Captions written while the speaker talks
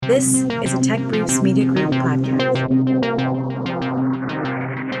This is a Tech Briefs Media Group podcast.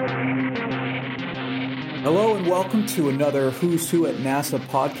 Hello and welcome to another Who's Who at NASA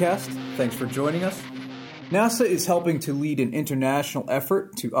podcast. Thanks for joining us. NASA is helping to lead an international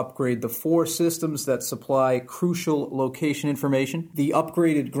effort to upgrade the 4 systems that supply crucial location information. The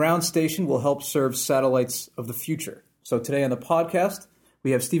upgraded ground station will help serve satellites of the future. So today on the podcast,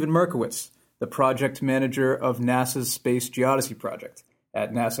 we have Stephen Merkowitz, the project manager of NASA's Space Geodesy project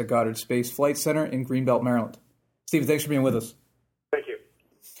at NASA Goddard Space Flight Center in Greenbelt, Maryland. Stephen, thanks for being with us. Thank you.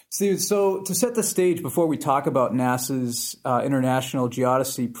 Stephen, so to set the stage before we talk about NASA's International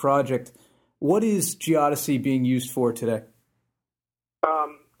Geodesy project, what is geodesy being used for today?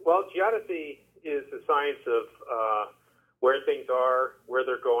 Well, geodesy is the science of where things are, where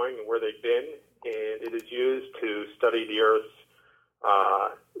they're going, and where they've been, and it is used to study the Earth's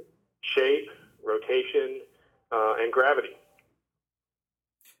shape, rotation, and gravity.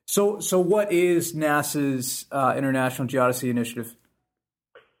 So what is NASA's International Geodesy Initiative?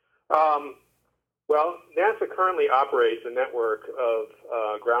 Well, NASA currently operates a network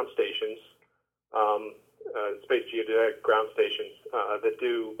of ground stations, space geodetic ground stations that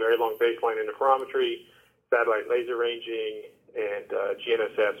do very long baseline interferometry, satellite laser ranging, and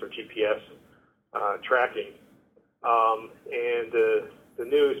GNSS or GPS tracking. And the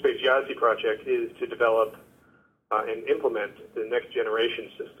new Space Geodesy project is to develop and implement the next generation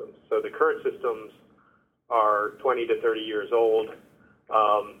systems. So the current systems are 20 to 30 years old.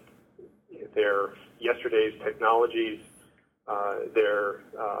 They're yesterday's technologies. They're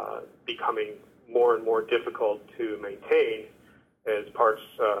becoming more and more difficult to maintain as parts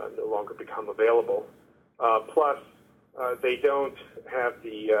no longer become available. Plus, they don't have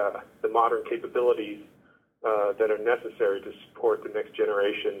the modern capabilities that are necessary to support the next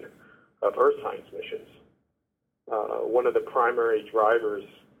generation of Earth science missions. One of the primary drivers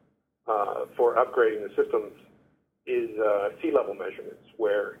for upgrading the systems is sea level measurements,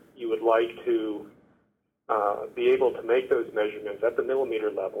 where you would like to be able to make those measurements at the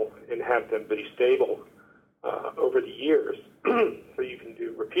millimeter level and have them be stable over the years so you can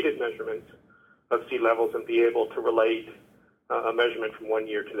do repeated measurements of sea levels and be able to relate a measurement from one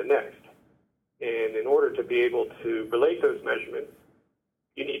year to the next. And in order to be able to relate those measurements,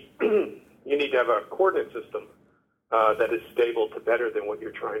 you need to have a coordinate system that is stable to better than what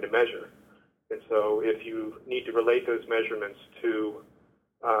you're trying to measure. And so if you need to relate those measurements to,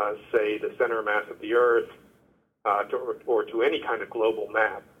 say, the center mass of the Earth or to any kind of global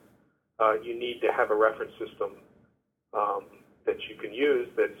map, you need to have a reference system that you can use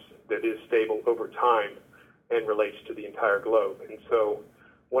that is stable over time and relates to the entire globe. And so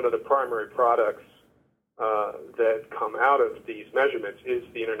one of the primary products that come out of these measurements is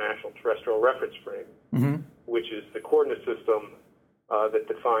the International Terrestrial Reference Frame, which is the coordinate system that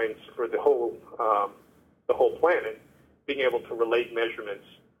defines for the whole planet, being able to relate measurements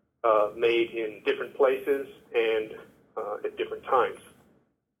made in different places and at different times.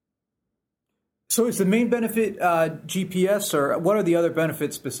 So is the main benefit GPS, or what are the other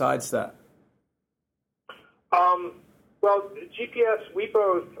benefits besides that? Well, GPS, we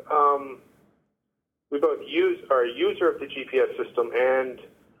both are a user of the GPS system and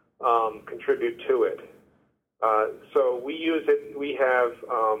contribute to it. So we use it. We have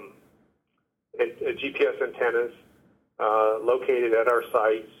GPS antennas located at our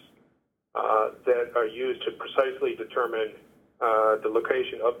sites that are used to precisely determine the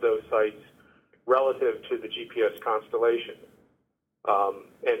location of those sites relative to the GPS constellation.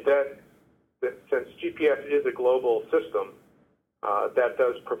 And that since GPS is a global system, that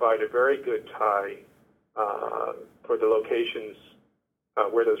does provide a very good tie for the locations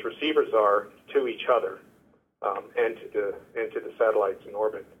where those receivers are to each other. And to the satellites in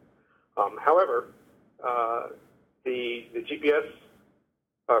orbit. However, the GPS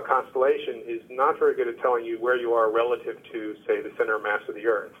constellation is not very good at telling you where you are relative to, say, the center mass of the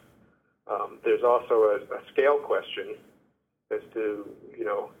Earth. There's also a scale question as to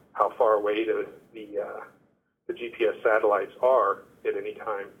how far away the GPS satellites are at any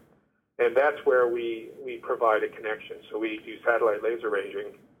time, and that's where we provide a connection. So we do satellite laser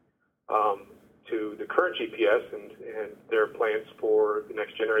ranging to the current GPS and their plans for the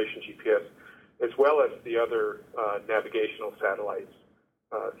next generation GPS, as well as the other navigational satellites,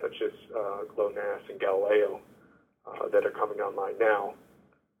 such as GLONASS and Galileo, that are coming online now,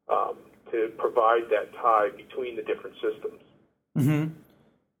 to provide that tie between the different systems. Mm-hmm.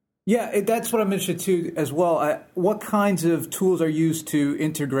 Yeah, that's what I'm interested to as well. What kinds of tools are used to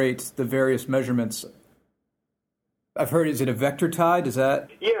integrate the various measurements? I've heard, is it a vector tie? Does that?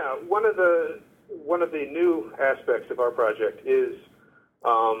 Yeah, one of the new aspects of our project is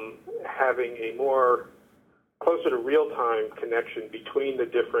having a more closer to real-time connection between the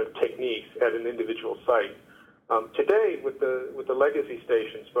different techniques at an individual site. Today, with the legacy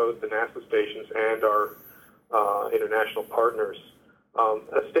stations, both the NASA stations and our international partners,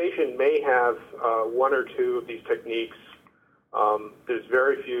 a station may have one or two of these techniques. There's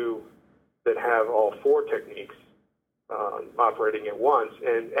very few that have all four techniques operating at once.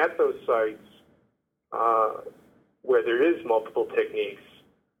 And at those sites where there is multiple techniques,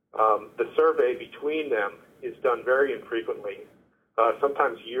 the survey between them is done very infrequently.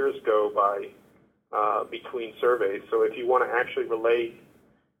 Sometimes years go by between surveys. So if you want to actually relate,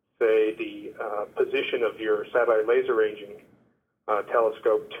 say, the position of your satellite laser ranging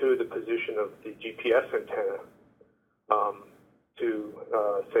telescope to the position of the GPS antenna to,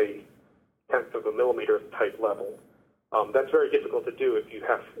 say, tenth of a millimeter type level, that's very difficult to do if you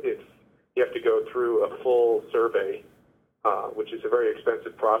have to go through a full survey, which is a very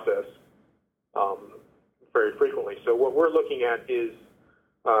expensive process very frequently. So what we're looking at is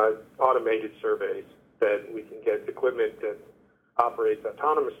automated surveys that we can get equipment that operates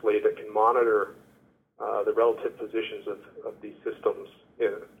autonomously that can monitor the relative positions of these systems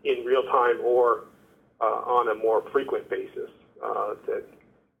in real time or on a more frequent basis, that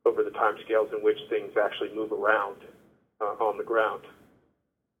over the time scales in which things actually move around on the ground.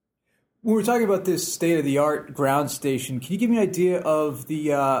 When we're talking about this state-of-the-art ground station, can you give me an idea of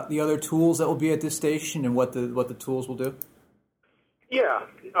the other tools that will be at this station and what the tools will do? Yeah.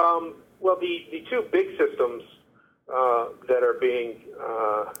 Well, the two big systems that are being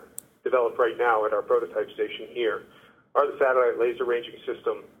developed right now at our prototype station here are the satellite laser ranging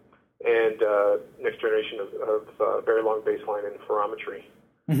system and next generation of very long baseline interferometry.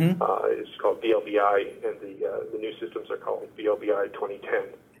 Mm-hmm. It's called VLBI, and the new systems are called VLBI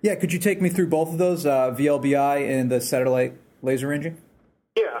 2010. Yeah, could you take me through both of those, VLBI and the satellite laser ranging?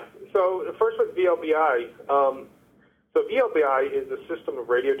 Yeah, so first with VLBI. So VLBI is a system of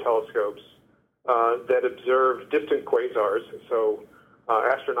radio telescopes that observe distant quasars, so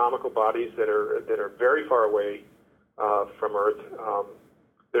astronomical bodies that are very far away from Earth.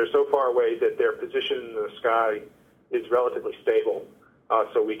 They're so far away that their position in the sky is relatively stable,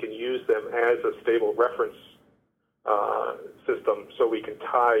 so we can use them as a stable reference system, so we can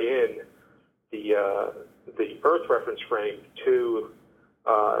tie in the Earth reference frame to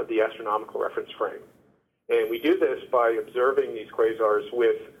the astronomical reference frame. And we do this by observing these quasars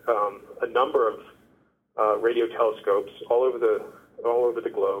with a number of radio telescopes all over the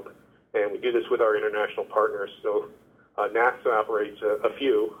globe, and we do this with our international partners. So NASA operates a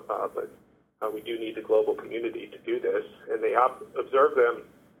few, but we do need the global community to do this, and they observe them,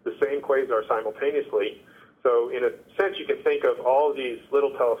 the same quasar, simultaneously. So in a sense, you can think of all these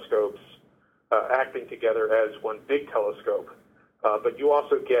little telescopes acting together as one big telescope, but you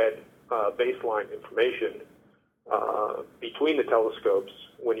also get baseline information between the telescopes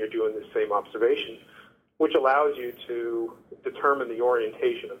when you're doing the same observation, which allows you to determine the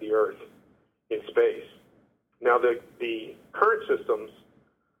orientation of the Earth in space. Now, the current systems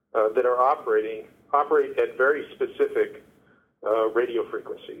that are operate at very specific radio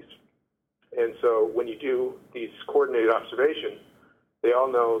frequencies. And so when you do these coordinated observations, they all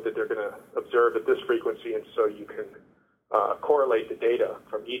know that they're going to observe at this frequency, and so you can correlate the data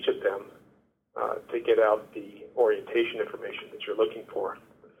from each of them to get out the orientation information that you're looking for.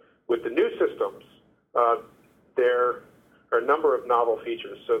 With the new systems, there are a number of novel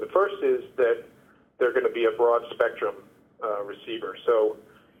features. So the first is that they're going to be a broad spectrum receiver. So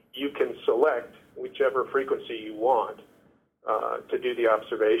you can select whichever frequency you want to do the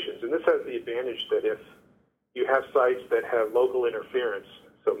observations. And this has the advantage that if you have sites that have local interference,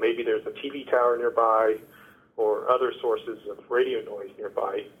 so maybe there's a TV tower nearby or other sources of radio noise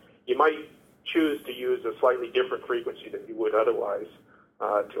nearby, you might choose to use a slightly different frequency than you would otherwise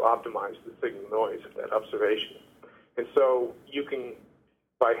to optimize the signal noise of that observation. And so you can,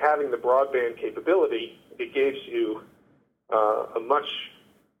 by having the broadband capability, it gives you a much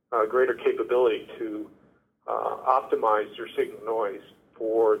greater capability to optimize your signal noise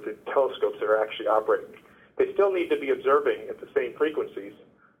for the telescopes that are actually operating. They still need to be observing at the same frequencies,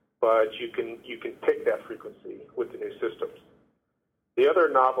 but you can pick that frequency with the new systems. The other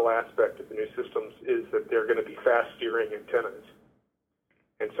novel aspect of the new systems is that they're going to be fast steering antennas.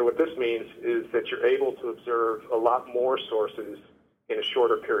 And so what this means is that you're able to observe a lot more sources in a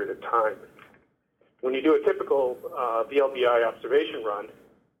shorter period of time. When you do a typical VLBI observation run,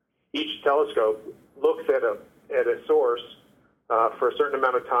 each telescope looks at a source for a certain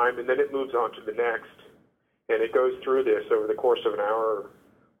amount of time, and then it moves on to the next. And it goes through this over the course of an hour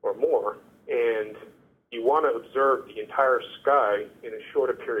or more. And you want to observe the entire sky in as short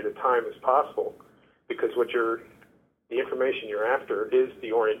a period of time as possible, because the information you're after is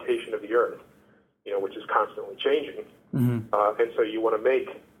the orientation of the Earth, which is constantly changing. And so you want to make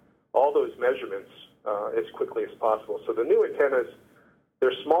all those measurements as quickly as possible. So the new antennas,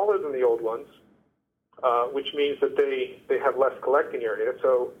 they're smaller than the old ones, which means that they have less collecting area,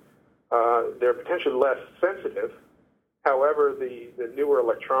 so they're potentially less sensitive. However, the newer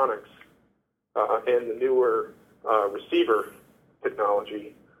electronics and the newer receiver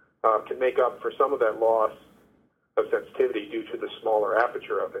technology can make up for some of that loss of sensitivity due to the smaller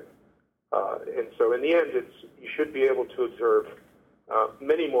aperture of it. And so in the end, you should be able to observe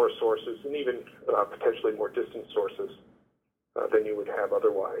many more sources and even potentially more distant sources than you would have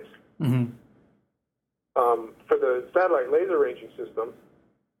otherwise. For the satellite laser ranging system,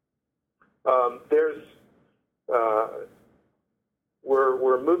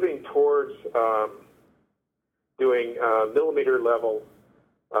 we're moving towards doing millimeter level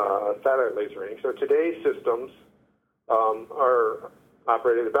satellite laser ranging. So today's systems are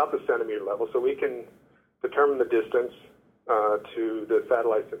operated about the centimeter level, so we can determine the distance to the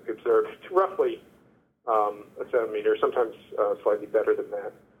satellites that we observe to roughly a centimeter, sometimes slightly better than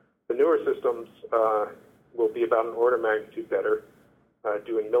that. The newer systems will be about an order of magnitude better,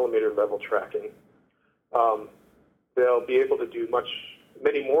 doing millimeter level tracking. They'll be able to do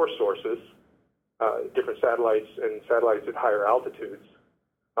many more sources, different satellites and satellites at higher altitudes,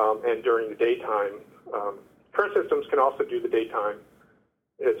 and during the daytime. Current systems can also do the daytime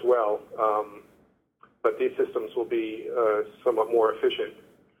as well, but these systems will be somewhat more efficient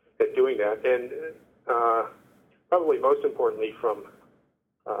at doing that. And probably most importantly from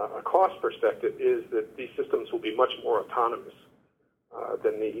a cost perspective is that these systems will be much more autonomous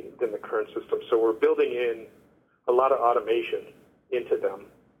than the current system. So we're building in a lot of automation into them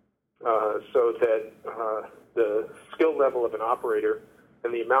so that the skill level of an operator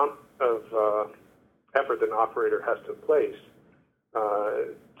and the amount of effort that an operator has to place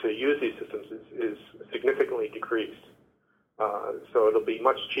to use these systems is significantly decreased. So it'll be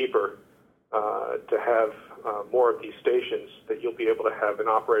much cheaper to have more of these stations that you'll be able to have an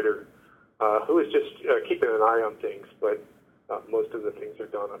operator who is just keeping an eye on things, but most of the things are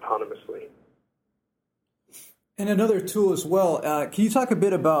done autonomously. And another tool as well, can you talk a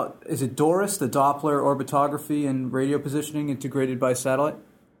bit about, is it DORIS, the Doppler orbitography and radio positioning integrated by satellite?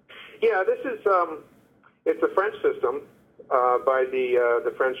 Yeah, this is, it's a French system by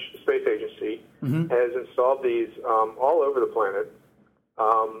the French Space Agency, has installed these all over the planet.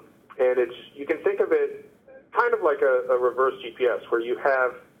 And you can think of it kind of like a reverse GPS, where you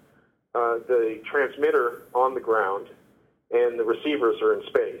have the transmitter on the ground and the receivers are in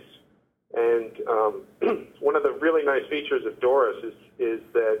space. And one of the really nice features of DORIS is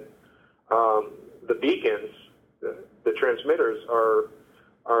that the beacons, the transmitters, are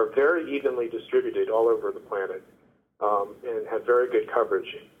very evenly distributed all over the planet and have very good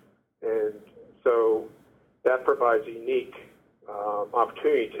coverage. And so that provides a unique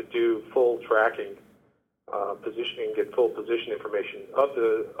opportunity to do full tracking, positioning, get full position information of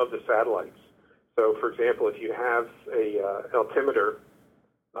the satellites. So, for example, if you have a altimeter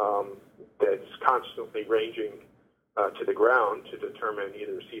that's constantly ranging to the ground to determine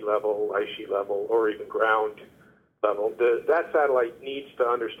either sea level, ice sheet level, or even ground level, that satellite needs to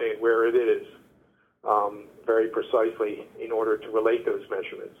understand where it is very precisely in order to relate those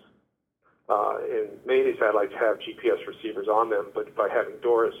measurements. And many of these satellites have GPS receivers on them, but by having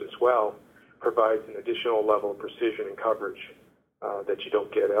DORIS as well, provides an additional level of precision and coverage that you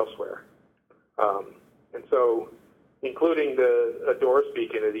don't get elsewhere. And so including a DORIS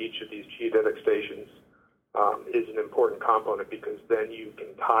beacon at each of these geodetic stations is an important component, because then you can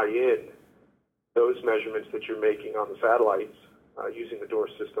tie in those measurements that you're making on the satellites using the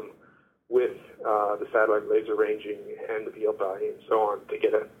DORIS system with the satellite laser ranging and the VLDI and so on to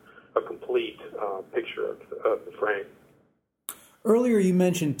get a complete picture of the frame. Earlier you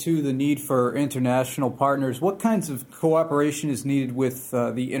mentioned, too, the need for international partners. What kinds of cooperation is needed with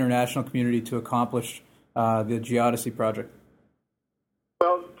the international community to accomplish the geodesy project?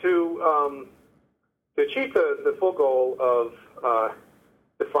 Well, to achieve the full goal of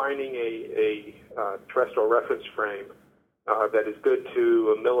defining a terrestrial reference frame that is good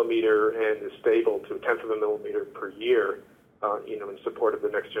to a millimeter and is stable to 1/10 of a millimeter per year, in support of the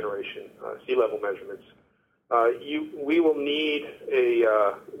next generation sea level measurements, we will need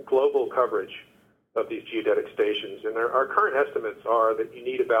a global coverage of these geodetic stations. And our current estimates are that you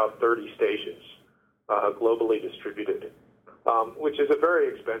need about 30 stations globally distributed, which is a very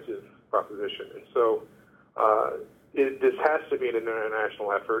expensive proposition. And so this has to be an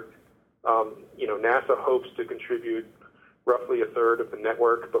international effort. NASA hopes to contribute roughly a third of the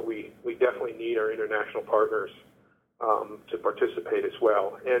network, but we definitely need our international partners to participate as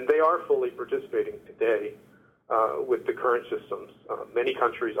well. And they are fully participating today with the current systems. Many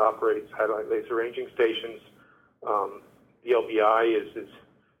countries operate satellite laser ranging stations. The LBI is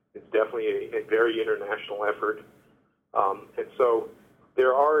definitely a very international effort. And so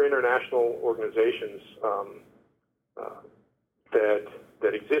there are international organizations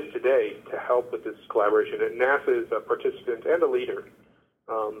that exist today to help with this collaboration. And NASA is a participant and a leader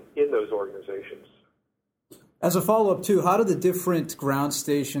in those organizations. As a follow-up, too, how do the different ground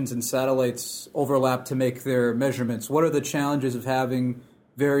stations and satellites overlap to make their measurements? What are the challenges of having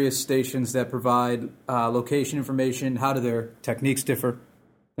various stations that provide location information? How do their techniques differ?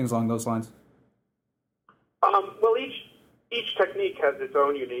 Things along those lines. Well, each technique has its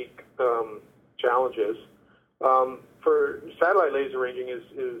own unique challenges. For satellite laser ranging, is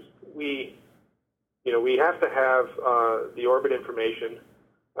we have to have the orbit information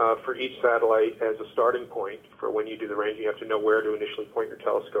for each satellite as a starting point for when you do the ranging. You have to know where to initially point your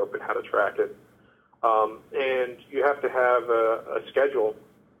telescope and how to track it. And you have to have a schedule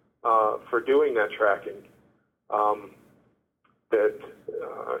for doing that tracking.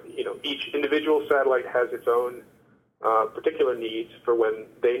 Each individual satellite has its own particular needs for when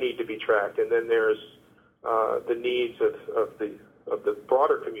they need to be tracked, and then there's the needs of the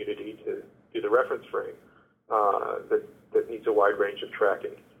broader community to do the reference frame that needs a wide range of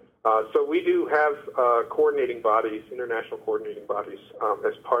tracking. So we do have coordinating bodies, international coordinating bodies,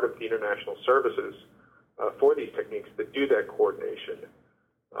 as part of the international services for these techniques that do that coordination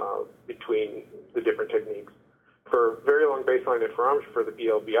between the different techniques. For very long baseline interferometry for the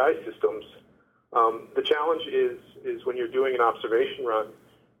BLBI systems, the challenge is when you're doing an observation run,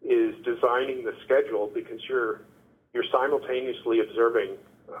 is designing the schedule, because you're simultaneously observing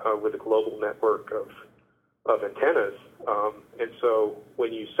with a global network of antennas, and so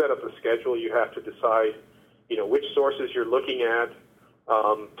when you set up a schedule, you have to decide, which sources you're looking at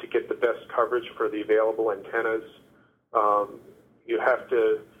to get the best coverage for the available antennas. You have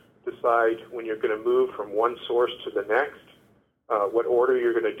to decide when you're going to move from one source to the next, what order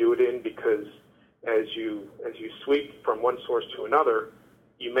you're going to do it in, because as you sweep from one source to another,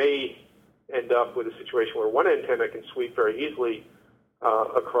 you may end up with a situation where one antenna can sweep very easily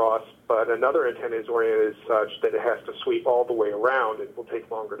across, but another antenna is oriented as such that it has to sweep all the way around, and it will take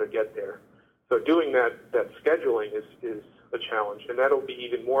longer to get there. So doing that scheduling is a challenge, and that'll be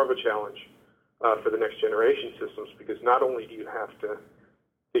even more of a challenge for the next generation systems, because not only do you have to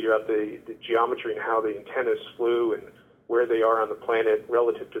figure out the geometry and how the antennas flew and where they are on the planet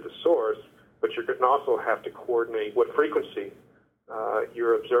relative to the source, but you're going to also have to coordinate what frequency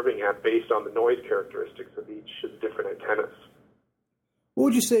you're observing at based on the noise characteristics of each of the different antennas. What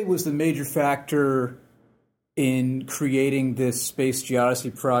would you say was the major factor in creating this space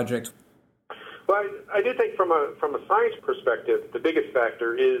geodesy project? Well, I do think from a science perspective, the biggest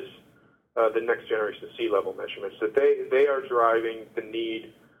factor is the next generation sea level measurements, that they are driving the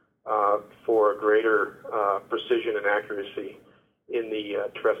need for greater precision and accuracy in the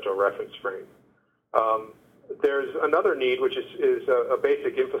terrestrial reference frame. There's another need, which is a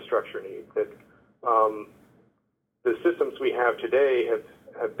basic infrastructure need, that the systems we have today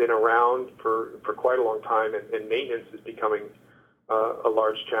have been around for quite a long time, and maintenance is becoming a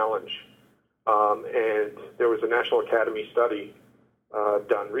large challenge. And there was a National Academy study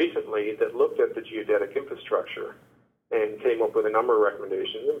done recently that looked at the geodetic infrastructure and came up with a number of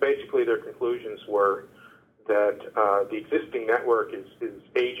recommendations. And basically their conclusions were that the existing network is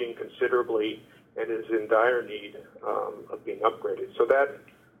aging considerably and is in dire need of being upgraded. So that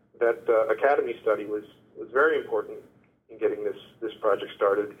Academy study was very important in getting this project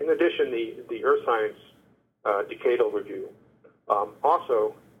started. In addition, the Earth Science Decadal Review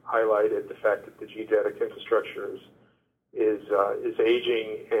also highlighted the fact that the geodetic infrastructure is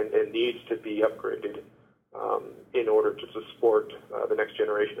aging and needs to be upgraded in order to support the next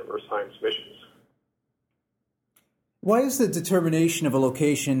generation of Earth science missions. Why is the determination of a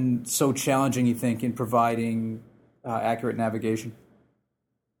location so challenging, you think, in providing accurate navigation?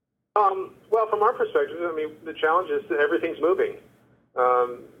 Well, from our perspective, I mean, the challenge is that everything's moving.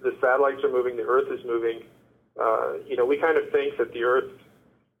 The satellites are moving, the Earth is moving. We kind of think that the Earth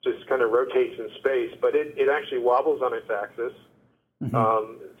just kind of rotates in space, but it actually wobbles on its axis.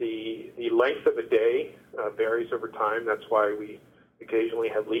 Mm-hmm. The length of a day varies over time. That's why we occasionally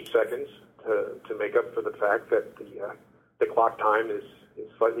have leap seconds to make up for the fact that the clock time is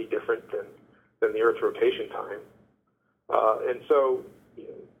slightly different than the Earth's rotation time. And so,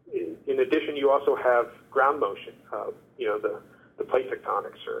 in addition, you also have ground motion. The the plate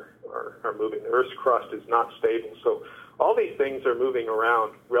tectonics are moving. The Earth's crust is not stable. So all these things are moving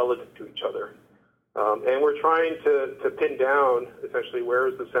around relative to each other. And we're trying to pin down, essentially, where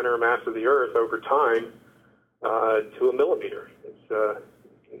is the center of mass of the Earth over time to a millimeter.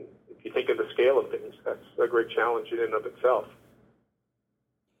 If you think of the scale of things, that's a great challenge in and of itself.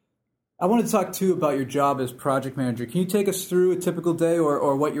 I want to talk, too, about your job as project manager. Can you take us through a typical day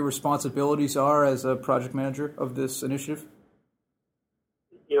or what your responsibilities are as a project manager of this initiative?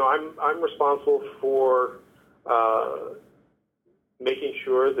 I'm responsible for making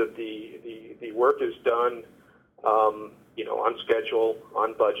sure that the work is done, on schedule,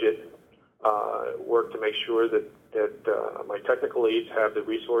 on budget, work to make sure that my technical leads have the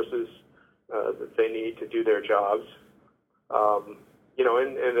resources that they need to do their jobs.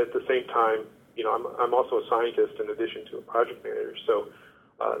 And at the same time, I'm also a scientist in addition to a project manager. So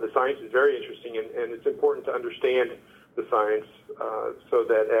the science is very interesting, and it's important to understand the science so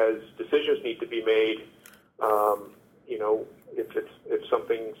that as decisions need to be made, if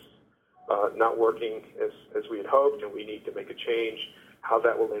something's not working as we had hoped and we need to make a change, how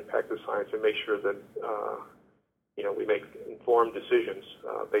that will impact the science, and make sure that we make informed decisions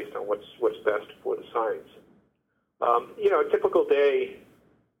based on what's best for the science. A typical day,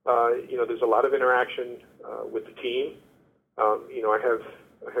 there's a lot of interaction with the team. I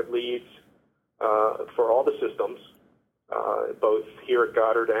have leads for all the systems, both here at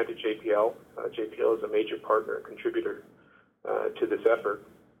Goddard and at JPL. JPL is a major partner and contributor to this effort.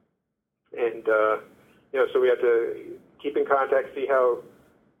 And, so we have to keep in contact, see how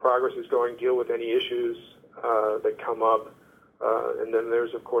progress is going, deal with any issues that come up. And then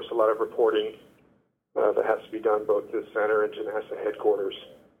there's, of course, a lot of reporting that has to be done both to the center and to NASA headquarters.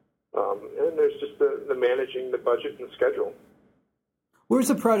 And there's just the managing the budget and the schedule. Where's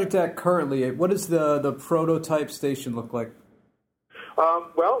the project at currently? What does the prototype station look like?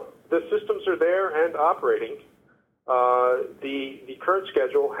 Well, the systems are there and operating. The current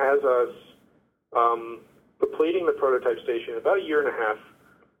schedule has us completing the prototype station about a year and a half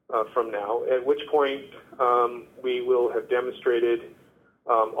from now, at which point we will have demonstrated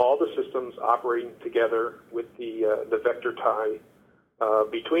all the systems operating together with the vector tie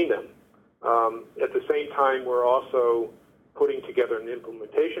between them. At the same time, we're also putting together an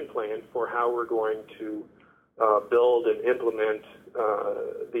implementation plan for how we're going to build and implement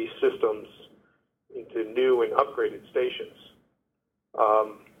these systems into new and upgraded stations.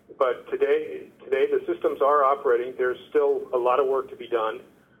 But today the systems are operating. There's still a lot of work to be done.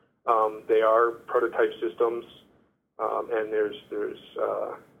 They are prototype systems, and there's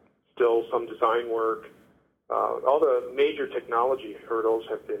still some design work. All the major technology hurdles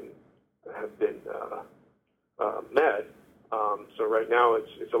have been met. So right now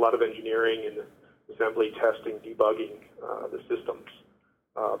it's a lot of engineering and assembly, testing, debugging the systems.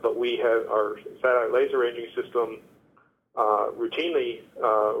 But we have our satellite laser ranging system routinely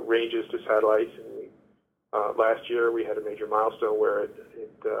ranges to satellites. And last year we had a major milestone where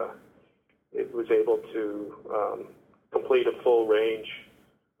it was able to complete a full range,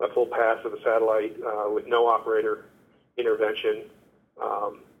 a full pass of a satellite with no operator intervention.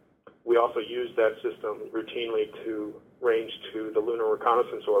 We also use that system routinely to range to the Lunar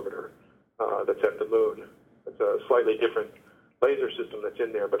Reconnaissance Orbiter that's at the Moon. It's a slightly different laser system that's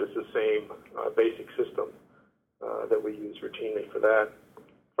in there, but it's the same basic system that we use routinely for that.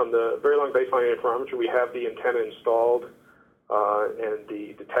 From the Very Long Baseline Interferometer, we have the antenna installed, and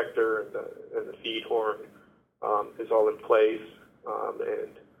the detector and the feed horn is all in place,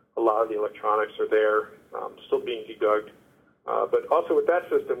 and a lot of the electronics are there, still being debugged. But also with that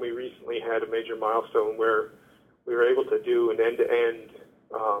system, we recently had a major milestone where we were able to do an end-to-end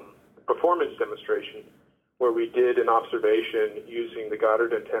performance demonstration where we did an observation using the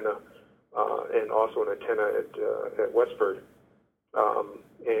Goddard antenna and also an antenna at Westford.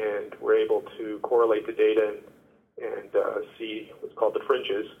 And we're able to correlate the data and see what's called the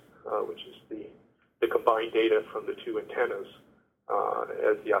fringes, which is the combined data from the two antennas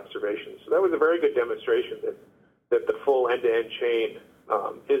as the observation. So that was a very good demonstration that the full end-to-end chain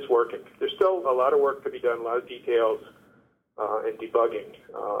is working. There's still a lot of work to be done, a lot of details and debugging,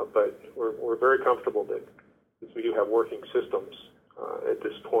 but we're very comfortable that since we do have working systems at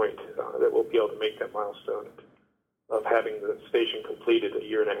this point, that we'll be able to make that milestone of having the station completed a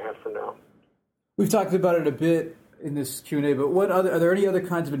year and a half from now. We've talked about it a bit in this Q&A, but are there any other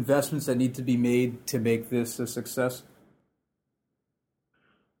kinds of investments that need to be made to make this a success?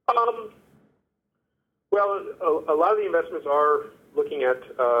 Well, a lot of the investments are looking at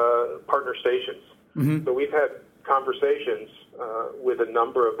partner stations. Mm-hmm. So we've had conversations with a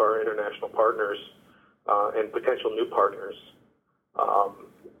number of our international partners and potential new partners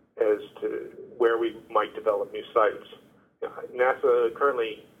as to where we might develop new sites. NASA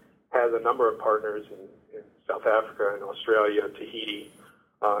currently has a number of partners in South Africa and Australia, Tahiti,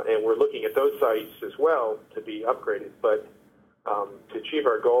 and we're looking at those sites as well to be upgraded. But to achieve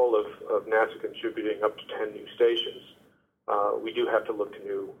our goal of NASA contributing up to 10 new stations, we do have to look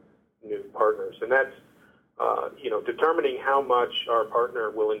to new partners, and that's determining how much our partner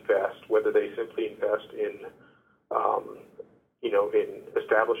will invest, whether they simply invest in in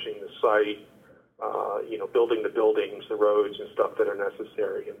establishing the site, building the buildings, the roads, and stuff that are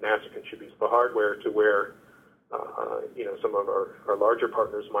necessary, and NASA contributes the hardware to where some of our larger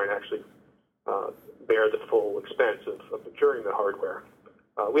partners might actually bear the full expense of procuring the hardware.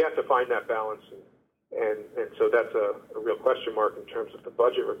 We have to find that balance, and so that's a real question mark in terms of the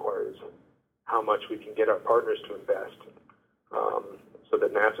budget required, is how much we can get our partners to invest so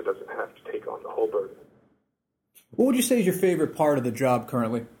that NASA doesn't have to take on the whole burden. What would you say is your favorite part of the job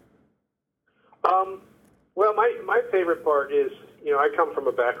currently? Well, my favorite part is, I come from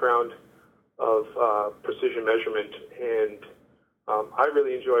a background of precision measurement, and I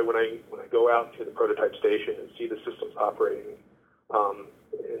really enjoy when I go out to the prototype station and see the systems operating,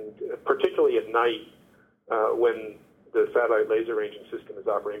 and particularly at night when the satellite laser ranging system is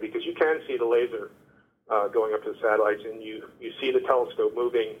operating, because you can see the laser going up to the satellites, and you see the telescope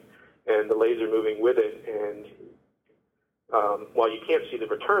moving and the laser moving with it, and while you can't see the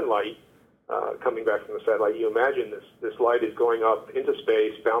return light coming back from the satellite, you imagine this light is going up into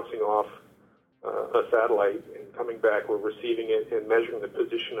space, bouncing off a satellite and coming back. We're receiving it and measuring the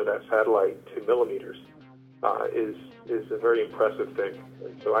position of that satellite to millimeters is a very impressive thing.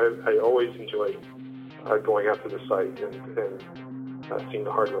 And so I always enjoy going out to the site and seeing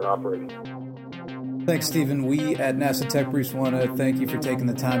the hardware operating. Thanks, Stephen. We at NASA Tech Briefs want to thank you for taking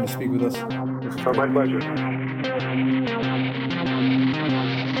the time to speak with us. It's my pleasure.